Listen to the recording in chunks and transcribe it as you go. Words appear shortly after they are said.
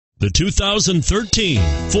The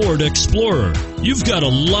 2013 Ford Explorer. You've got a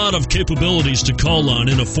lot of capabilities to call on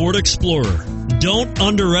in a Ford Explorer. Don't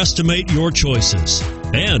underestimate your choices,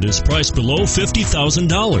 and is priced below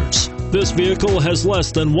 $50,000. This vehicle has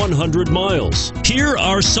less than 100 miles. Here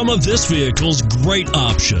are some of this vehicle's great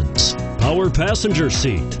options: power passenger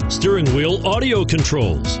seat, steering wheel audio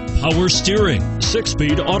controls, power steering,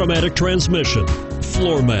 6-speed automatic transmission,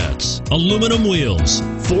 floor mats, aluminum wheels,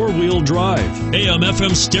 4-wheel drive,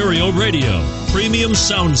 AM/FM stereo radio, premium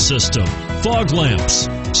sound system, fog lamps.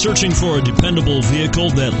 Searching for a dependable vehicle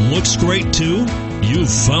that looks great too? You've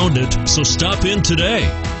found it, so stop in today.